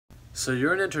So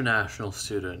you're an international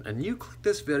student and you click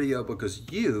this video because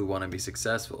you want to be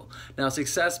successful. Now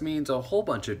success means a whole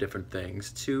bunch of different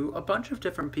things to a bunch of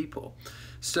different people.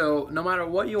 So no matter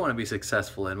what you want to be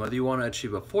successful in, whether you want to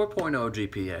achieve a 4.0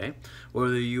 GPA,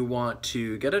 whether you want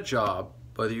to get a job,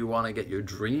 whether you want to get your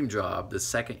dream job the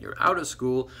second you're out of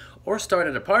school, or start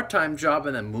at a part-time job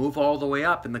and then move all the way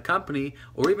up in the company,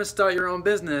 or even start your own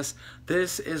business,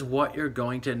 this is what you're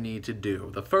going to need to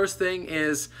do. The first thing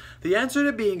is, the answer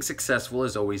to being successful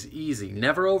is always easy.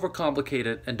 Never overcomplicate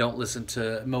it, and don't listen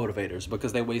to motivators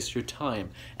because they waste your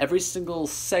time. Every single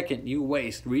second you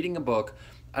waste reading a book,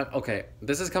 okay,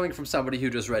 this is coming from somebody who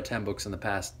just read 10 books in the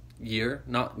past year,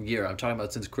 not year, I'm talking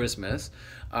about since Christmas,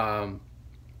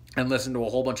 and listened to a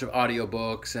whole bunch of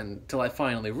audiobooks until I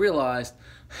finally realized,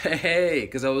 hey,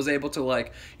 because I was able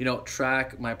to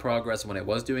track my progress when I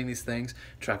was doing these things,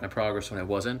 track my progress when I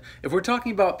wasn't. If we're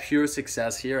talking about pure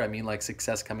success here, I mean like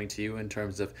success coming to you in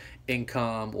terms of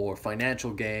income or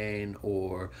financial gain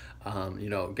or,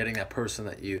 getting that person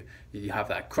that you have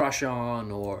that crush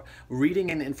on, or reading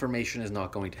in information is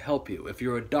not going to help you. If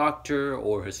you're a doctor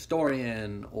or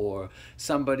historian or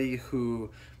somebody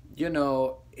who,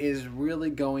 is really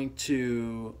going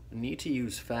to need to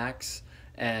use facts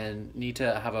and need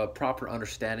to have a proper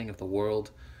understanding of the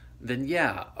world, then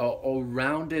yeah, a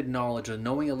rounded knowledge of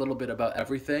knowing a little bit about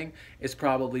everything is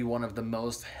probably one of the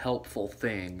most helpful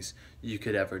things you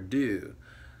could ever do.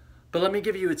 But let me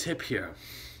give you a tip here.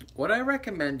 What I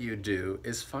recommend you do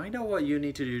is find out what you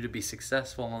need to do to be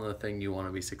successful on the thing you want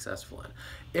to be successful in.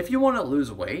 If you want to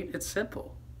lose weight, it's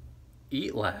simple.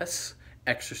 Eat less,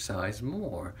 exercise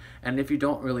more. And if you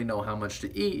don't really know how much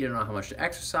to eat, you don't know how much to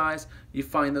exercise, you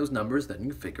find those numbers, then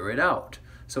you figure it out.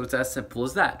 So it's as simple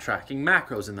as that, tracking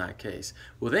macros in that case.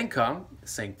 With income,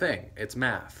 same thing, it's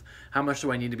math. How much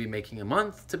do I need to be making a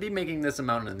month to be making this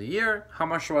amount in the year? How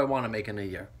much do I want to make in a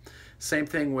year? Same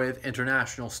thing with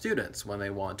international students when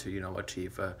they want to,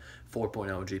 achieve a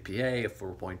 4.0 GPA, a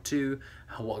 4.2.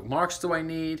 What marks do I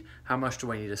need? How much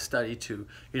do I need to study to,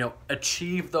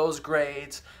 achieve those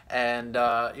grades? And,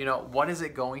 what is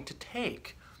it going to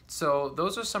take? So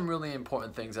those are some really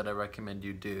important things that I recommend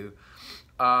you do.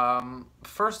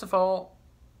 First of all,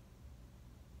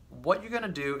 what you're going to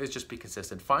do is just be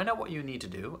consistent. Find out what you need to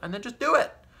do and then just do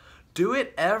it. Do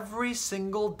it every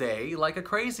single day like a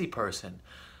crazy person.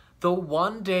 The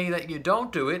one day that you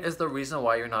don't do it is the reason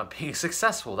why you're not being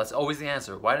successful. That's always the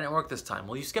answer. Why didn't it work this time?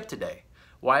 Well, you skipped a day.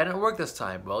 Why didn't it work this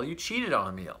time? Well, you cheated on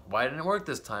a meal. Why didn't it work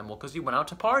this time? Well, because you went out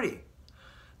to party.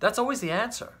 That's always the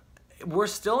answer. We're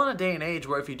still in a day and age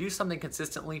where if you do something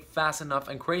consistently, fast enough,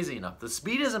 and crazy enough, the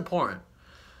speed is important.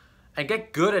 And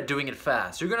get good at doing it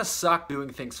fast. You're going to suck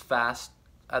doing things fast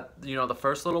at the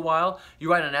first little while. You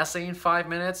write an essay in 5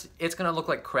 minutes, it's going to look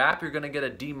like crap. You're going to get a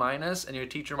D- and your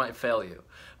teacher might fail you.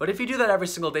 But if you do that every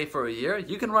single day for a year,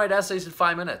 you can write essays in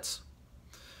 5 minutes.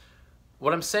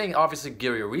 What I'm saying, obviously,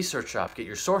 gear your research up, get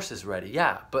your sources ready,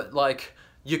 yeah, but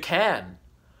you can.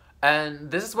 And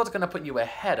this is what's going to put you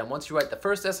ahead. And once you write the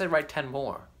first essay, write 10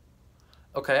 more.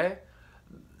 Okay?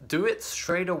 Do it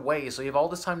straight away so you have all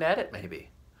this time to edit, maybe.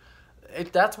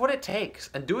 That's what it takes.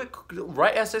 And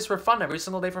write essays for fun every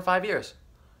single day for 5 years.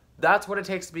 That's what it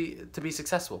takes to be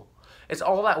successful. It's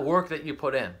all that work that you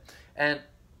put in. And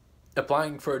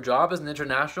applying for a job as an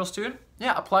international student,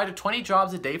 yeah, apply to 20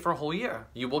 jobs a day for a whole year.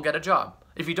 You will get a job.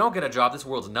 If you don't get a job, this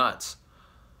world's nuts.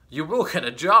 You will get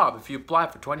a job if you apply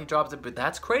for 20 jobs, but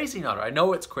that's crazy, Nader. I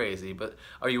know it's crazy, but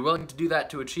are you willing to do that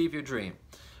to achieve your dream?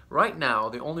 Right now,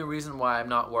 the only reason why I'm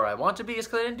not where I want to be is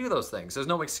because I didn't do those things. There's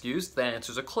no excuse. The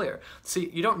answers are clear. See,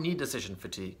 you don't need decision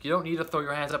fatigue. You don't need to throw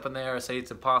your hands up in the air and say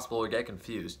it's impossible or get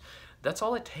confused. That's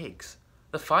all it takes.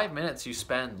 The 5 minutes you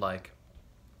spend,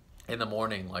 in the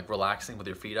morning, relaxing with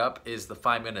your feet up, is the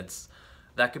 5 minutes.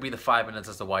 That could be the 5 minutes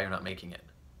as to why you're not making it.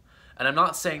 And I'm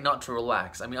not saying not to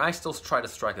relax. I mean, I still try to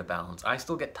strike a balance. I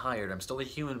still get tired. I'm still a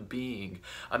human being.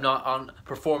 I'm not on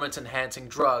performance-enhancing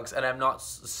drugs, and I'm not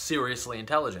seriously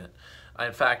intelligent.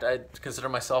 In fact, I consider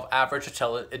myself average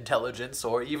intelligence,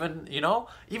 or even,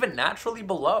 even naturally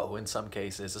below in some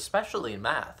cases, especially in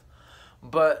math.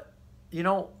 But,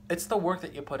 it's the work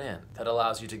that you put in that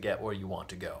allows you to get where you want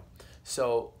to go.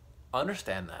 So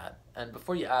understand that. And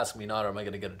before you ask me, Nader, am I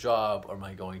going to get a job, or am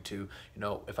I going to,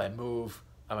 if I move,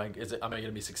 am I going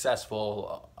to be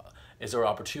successful? Is there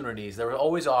opportunities? There are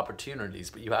always opportunities,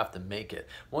 but you have to make it.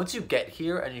 Once you get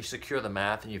here and you secure the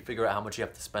math and you figure out how much you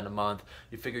have to spend a month,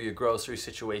 you figure your grocery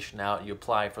situation out, you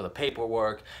apply for the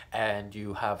paperwork, and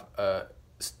you have a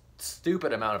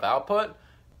stupid amount of output,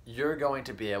 you're going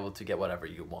to be able to get whatever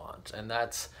you want. And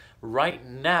that's right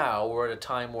now, we're at a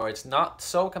time where it's not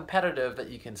so competitive that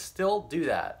you can still do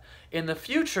that. In the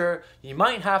future, you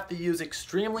might have to use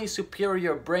extremely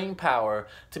superior brain power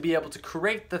to be able to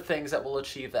create the things that will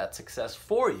achieve that success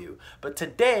for you. But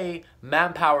today,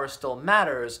 manpower still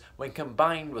matters when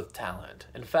combined with talent.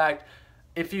 In fact,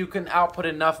 if you can output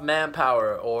enough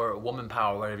manpower or woman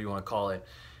power, whatever you want to call it,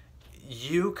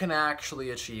 you can actually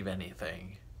achieve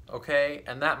anything, okay?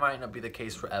 And that might not be the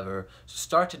case forever. So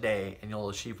start today and you'll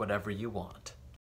achieve whatever you want.